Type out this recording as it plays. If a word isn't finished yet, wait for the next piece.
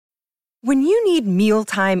When you need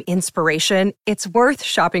mealtime inspiration, it's worth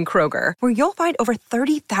shopping Kroger, where you'll find over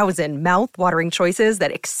 30,000 mouth-watering choices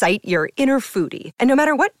that excite your inner foodie. And no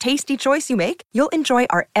matter what tasty choice you make, you'll enjoy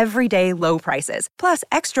our everyday low prices, plus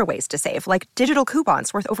extra ways to save, like digital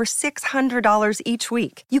coupons worth over $600 each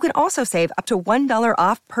week. You can also save up to $1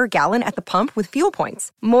 off per gallon at the pump with fuel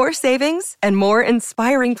points. More savings and more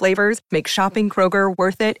inspiring flavors make shopping Kroger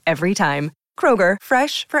worth it every time. Kroger,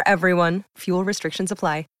 fresh for everyone. Fuel restrictions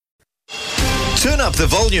apply. Turn up the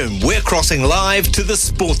volume. We're crossing live to the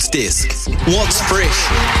sports desk. What's fresh?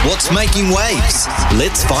 What's making waves?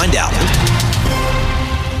 Let's find out.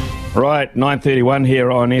 Right, 9:31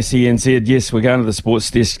 here on SENZ. Yes, we're going to the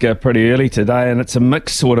sports desk pretty early today, and it's a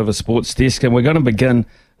mixed sort of a sports desk, and we're going to begin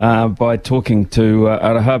by talking to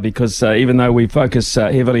Araha, because even though we focus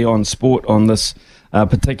heavily on sport on this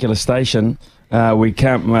particular station, we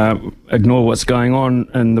can't ignore what's going on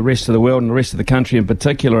in the rest of the world and the rest of the country in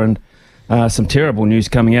particular, and some terrible news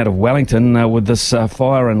coming out of Wellington with this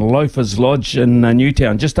fire in Loafers Lodge in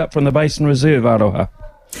Newtown, just up from the Basin Reserve, Aroha.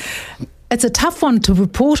 It's a tough one to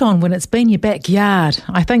report on when it's been your backyard.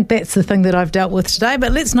 I think that's the thing that I've dealt with today,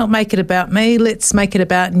 but let's not make it about me. Let's make it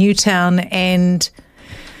about Newtown, and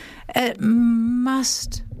it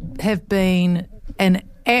must have been an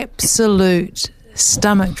absolute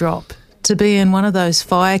stomach drop to be in one of those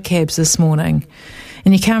fire cabs this morning.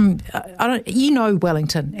 And you know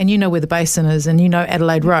Wellington, and you know where the Basin is, and you know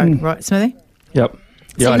Adelaide Road, right, Smithy? Yep.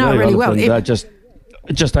 Yeah, so you know it really well.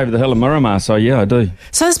 Just over the hill of Miramar, so yeah, I do.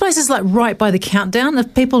 So this place is like right by the countdown.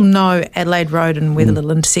 If people know Adelaide Road and where the little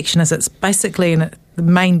intersection is, it's basically in the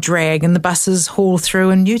main drag, and the buses haul through,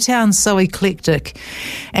 and Newtown's so eclectic.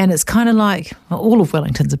 And it's kind of like, well, all of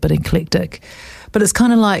Wellington's a bit eclectic, but it's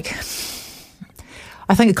kind of like,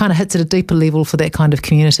 I think it kind of hits at a deeper level for that kind of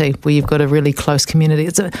community where you've got a really close community.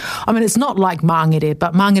 It's not like Māngere,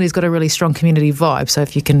 but Māngere's got a really strong community vibe. So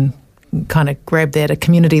if you can kind of grab that, a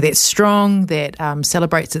community that's strong, that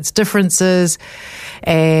celebrates its differences,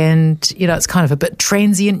 and, you know, it's kind of a bit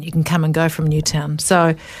transient. You can come and go from Newtown.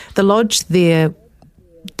 So the lodge there,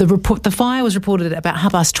 the fire was reported at about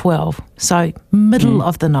 12:30, so middle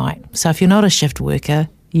of the night. So if you're not a shift worker,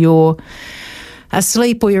 you're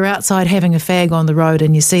asleep or you're outside having a fag on the road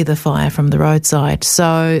and you see the fire from the roadside.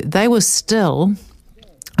 So they were still,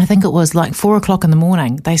 I think it was like 4 o'clock in the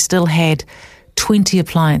morning, they still had 20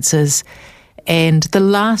 appliances. And the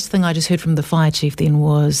last thing I just heard from the fire chief then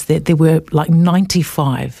was that there were like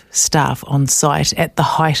 95 staff on site at the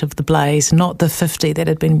height of the blaze, not the 50 that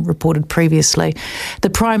had been reported previously. The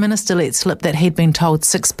Prime Minister let slip that he'd been told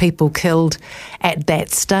 6 people killed at that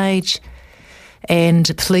stage.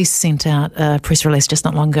 And police sent out a press release just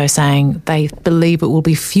not long ago saying they believe it will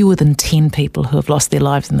be fewer than 10 people who have lost their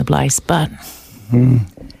lives in the blaze. But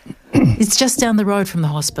it's just down the road from the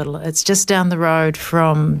hospital. It's just down the road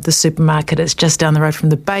from the supermarket. It's just down the road from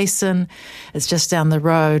the Basin. It's just down the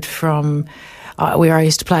road from where I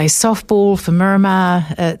used to play softball for Miramar.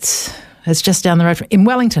 It's just down the road. In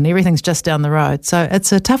Wellington, everything's just down the road. So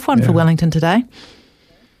it's a tough one for Wellington today.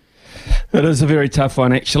 It is a very tough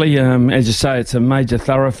one, actually. As you say, it's a major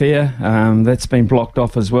thoroughfare that's been blocked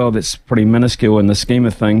off as well. That's pretty minuscule in the scheme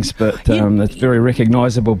of things, but it's a very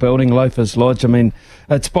recognisable building, Loafers Lodge. I mean,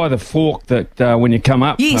 it's by the fork that when you come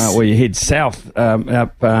up, or you head south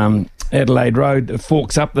up Adelaide Road, it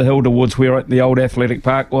forks up the hill towards where the old athletic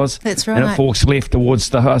park was. That's right. And it forks left towards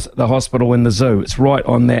the hospital and the zoo. It's right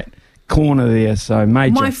on that corner there, so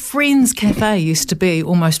major. My friend's cafe used to be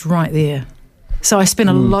almost right there. So I spent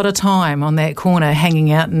a lot of time on that corner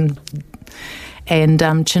hanging out and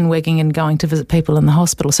chin-wagging and going to visit people in the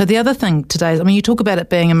hospital. So the other thing today is, I mean, you talk about it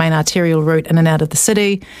being a main arterial route in and out of the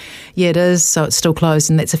city. Yeah, it is, so it's still closed,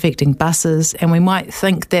 and that's affecting buses. And we might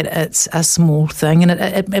think that it's a small thing, and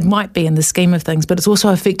it might be in the scheme of things, but it's also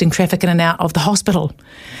affecting traffic in and out of the hospital.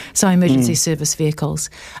 So emergency service vehicles.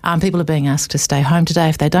 People are being asked to stay home today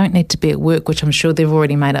if they don't need to be at work, which I'm sure they've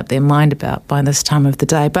already made up their mind about by this time of the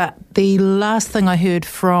day. But the last thing I heard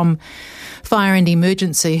from Fire and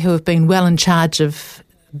Emergency, who have been well in charge of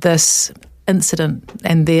this incident,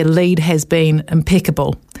 and their lead has been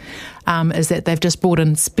impeccable, is that they've just brought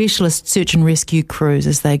in specialist search and rescue crews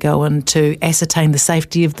as they go in to ascertain the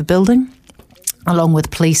safety of the building, along with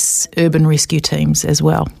police urban rescue teams as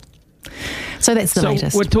well. So that's the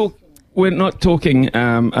latest. We're not talking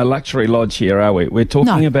a luxury lodge here, are we? We're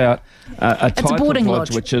talking about a type of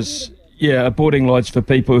lodge, which is a boarding lodge for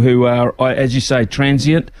people who are, as you say,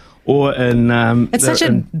 transient, or in it's such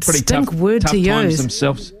a distinct word to use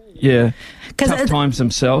themselves. Yeah, tough times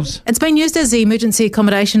themselves. It's been used as the emergency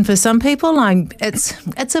accommodation for some people.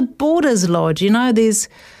 It's a boarders lodge. You know, there's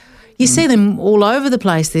You see them all over the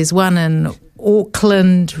place. There's one in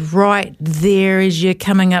Auckland right there as you're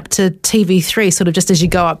coming up to TV3, sort of just as you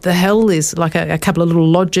go up the hill. There's like a couple of little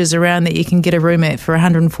lodges around that you can get a room at for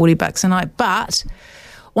 $140 a night. But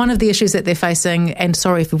one of the issues that they're facing, and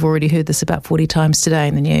sorry if we've already heard this about 40 times today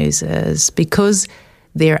in the news, is because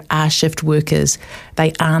there are shift workers,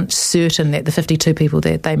 they aren't certain that the 52 people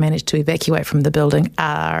that they managed to evacuate from the building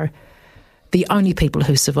are the only people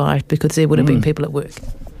who survived, because there would have been people at work.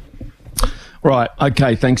 Right,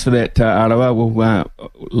 okay, thanks for that, Arawa. We'll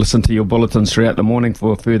listen to your bulletins throughout the morning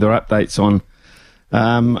for further updates on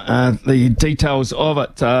the details of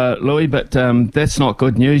it, Louis, but that's not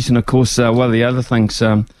good news. And of course, one of the other things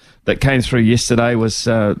that came through yesterday was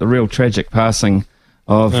the real tragic passing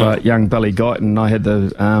of young Billy Guyton. I had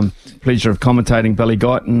the pleasure of commentating Billy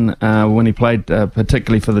Guyton when he played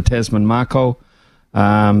particularly for the Tasman Mako,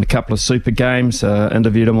 a couple of super games,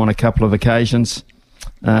 interviewed him on a couple of occasions.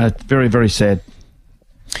 Very, very sad.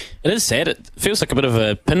 It is sad. It feels like a bit of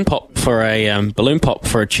a pin pop for a balloon pop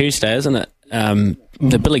for a Tuesday, isn't it?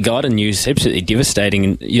 The Billy Guyton news is absolutely devastating,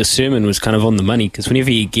 and your sermon was kind of on the money, because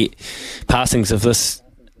whenever you get passings of this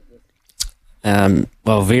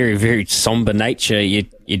very, very somber nature, you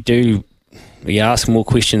ask more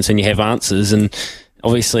questions than you have answers. And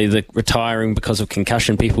obviously the retiring because of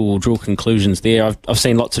concussion, people will draw conclusions there. I've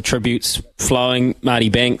seen lots of tributes flowing. Marty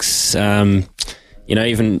Banks,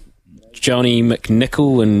 even Johnny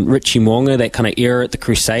McNichol and Richie Mo'unga, that kind of era at the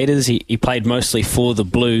Crusaders. He played mostly for the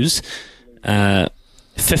Blues.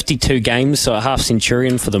 52 games, so a half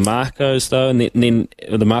centurion for the Marcos though, and then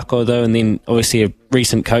obviously a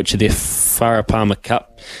recent coach of their Farah Palmer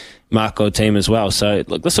Cup Mako team as well. So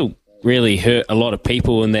look, this will really hurt a lot of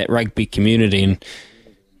people in that rugby community, and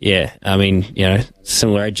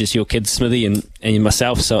similar age as your kids, Smithy, and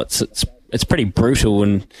myself. So it's pretty brutal,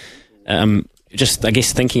 and just, I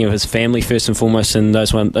guess, thinking of his family first and foremost, and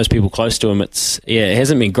those people close to him, it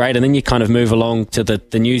hasn't been great. And then you kind of move along to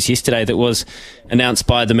the news yesterday that was announced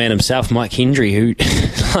by the man himself, Mike Hendry, who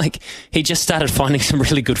he just started finding some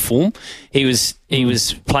really good form. He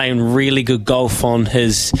was playing really good golf in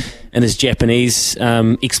his Japanese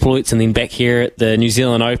exploits, and then back here at the New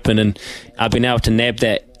Zealand Open, and being able to nab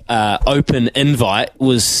that Open invite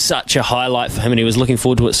was such a highlight for him, and he was looking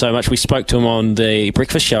forward to it so much. We spoke to him on the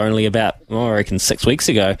breakfast show only about, I reckon, 6 weeks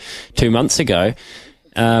ago, 2 months ago.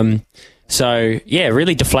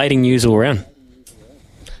 Really deflating news all around.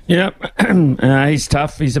 Yeah, he's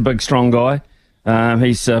tough. He's a big, strong guy.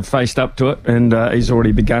 He's faced up to it, and he's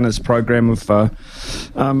already begun his program of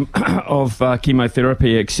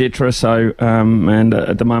chemotherapy, etc. So, and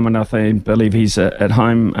at the moment, I believe he's at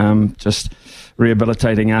home, just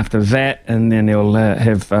rehabilitating after that, and then he'll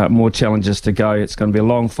have more challenges to go. It's going to be a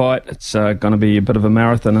long fight. It's going to be a bit of a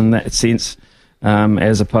marathon in that sense,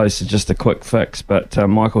 as opposed to just a quick fix. But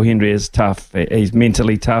Michael Hendry is tough. He's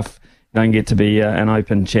mentally tough. You don't get to be an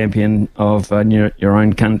Open champion of your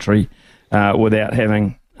own country without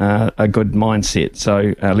having a good mindset.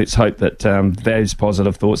 So let's hope that those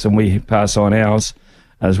positive thoughts, and we pass on ours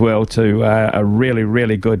as well, to a really,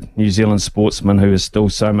 really good New Zealand sportsman who has still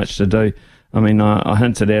so much to do. I mean, I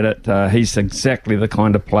hinted at it. He's exactly the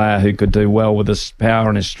kind of player who could do well with his power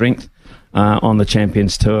and his strength on the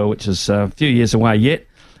Champions Tour, which is a few years away yet.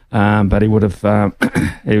 But he would have,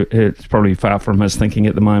 it's probably far from his thinking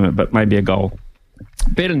at the moment, but maybe a goal.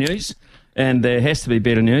 Better news, and there has to be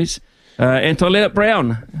better news. Anton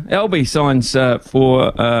Lienert-Brown, Albie signs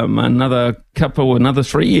for another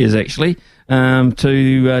 3 years actually,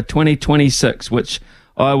 to 2026, which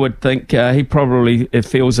I would think he probably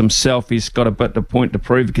feels himself he's got a bit of point to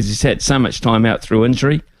prove, because he's had so much time out through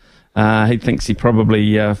injury. He thinks he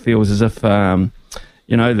probably feels as if the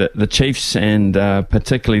Chiefs, and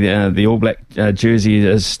particularly the All Black jersey,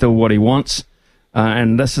 is still what he wants.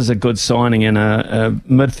 And this is a good signing in a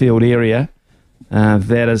midfield area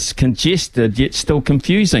that is congested yet still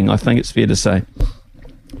confusing, I think it's fair to say.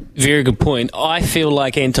 Very good point. I feel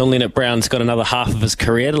like Anton Lienert-Brown's got another half of his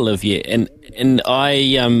career to live yet, and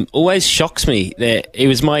I always shocks me that it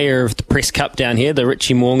was my era of the Press Cup down here, the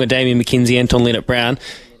Richie Mo'unga, Damien McKenzie, Anton Lienert-Brown.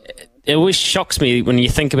 It always shocks me when you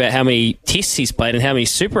think about how many tests he's played and how many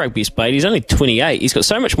Super Rugby he's played. He's only 28. He's got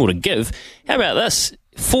so much more to give. How about this?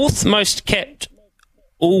 4th most capped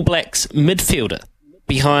All Blacks midfielder,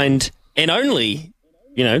 behind, and only,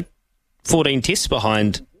 14 tests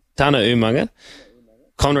behind Tana Umaga,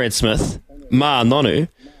 Conrad Smith, Ma Nonu.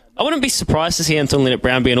 I wouldn't be surprised to see Anton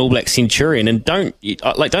Lienert-Brown be an All Black centurion, and don't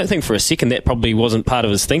think for a second that probably wasn't part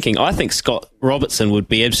of his thinking. I think Scott Robertson would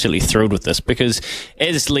be absolutely thrilled with this, because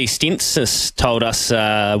as Lee Stensis told us,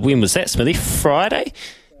 when was that, Smithy? Friday?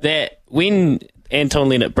 That when Anton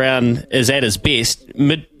Lienert-Brown is at his best,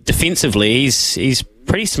 defensively, he's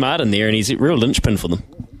pretty smart in there, and he's a real linchpin for them.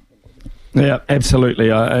 Yeah,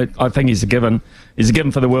 absolutely. I think he's a given. He's a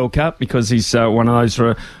given for the World Cup because he's one of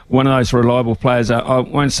those reliable players. I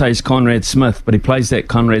won't say he's Conrad Smith, but he plays that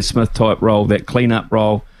Conrad Smith type role, that clean-up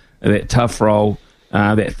role, that tough role,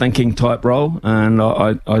 that thinking type role, and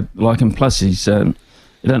I like him. Plus, he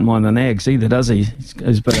doesn't mind the nags either, does he?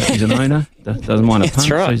 He's an owner, doesn't mind a punch.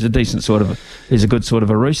 Right. So he's a good sort of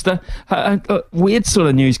a rooster. Weird sort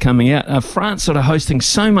of news coming out. France sort of hosting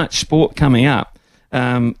so much sport coming up.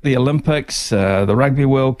 The Olympics, the Rugby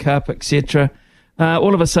World Cup, etc.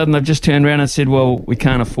 All of a sudden, they've just turned around and said, well, we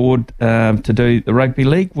can't afford to do the Rugby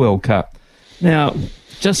League World Cup. Now,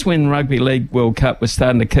 just when Rugby League World Cup was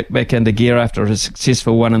starting to kick back into gear after a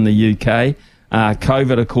successful one in the UK,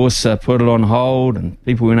 COVID, of course, put it on hold and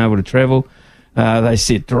people weren't able to travel. They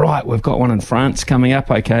said, right, we've got one in France coming up.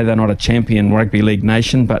 Okay, they're not a champion rugby league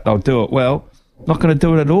nation, but they'll do it well. Not going to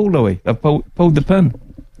do it at all, Louis. They've pulled the pin.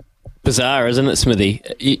 Bizarre, isn't it, Smithy?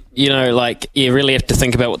 You know, like, you really have to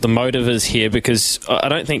think about what the motive is here, because I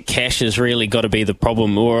don't think cash has really got to be the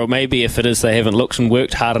problem, or maybe if it is, they haven't looked and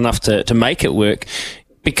worked hard enough to make it work.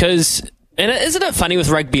 Because, and isn't it funny with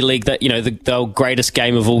rugby league that, you know, the greatest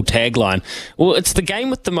game of all tagline? Well, it's the game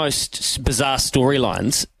with the most bizarre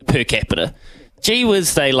storylines per capita. Gee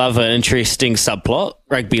whiz, they love an interesting subplot,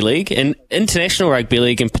 rugby league, and international rugby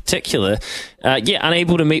league in particular,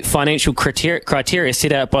 unable to meet financial criteria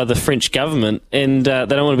set out by the French government, and they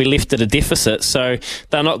don't want to be left at a deficit, so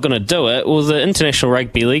they're not going to do it. Well, the International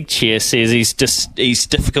Rugby League chair says he's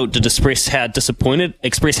difficult to express how disappointed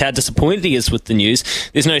he is with the news.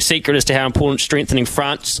 There's no secret as to how important strengthening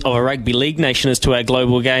France of a rugby league nation is to our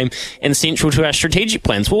global game and central to our strategic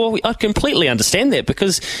plans. Well, I completely understand that,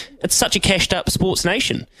 because it's such a cashed up sports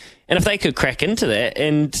nation. And if they could crack into that,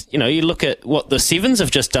 and, you know, you look at what the Sevens have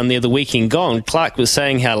just done there the weekend gone, Clark was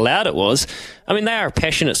saying how loud it was. I mean, they are a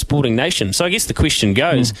passionate sporting nation. So I guess the question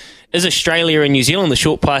goes, is Australia and New Zealand the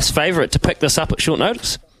short price favourite to pick this up at short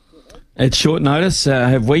notice? At short notice,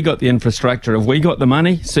 have we got the infrastructure? Have we got the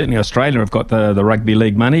money? Certainly Australia have got the rugby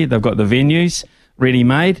league money. They've got the venues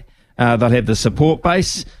ready-made. They'll have the support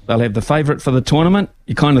base. They'll have the favourite for the tournament.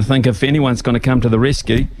 You kind of think if anyone's going to come to the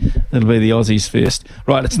rescue, it'll be the Aussies first.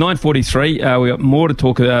 Right, it's 9:43. We've got more to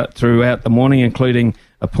talk about throughout the morning, including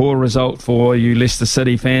a poor result for you Leicester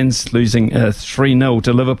City fans, losing 3-0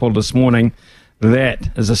 to Liverpool this morning.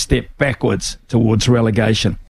 That is a step backwards towards relegation.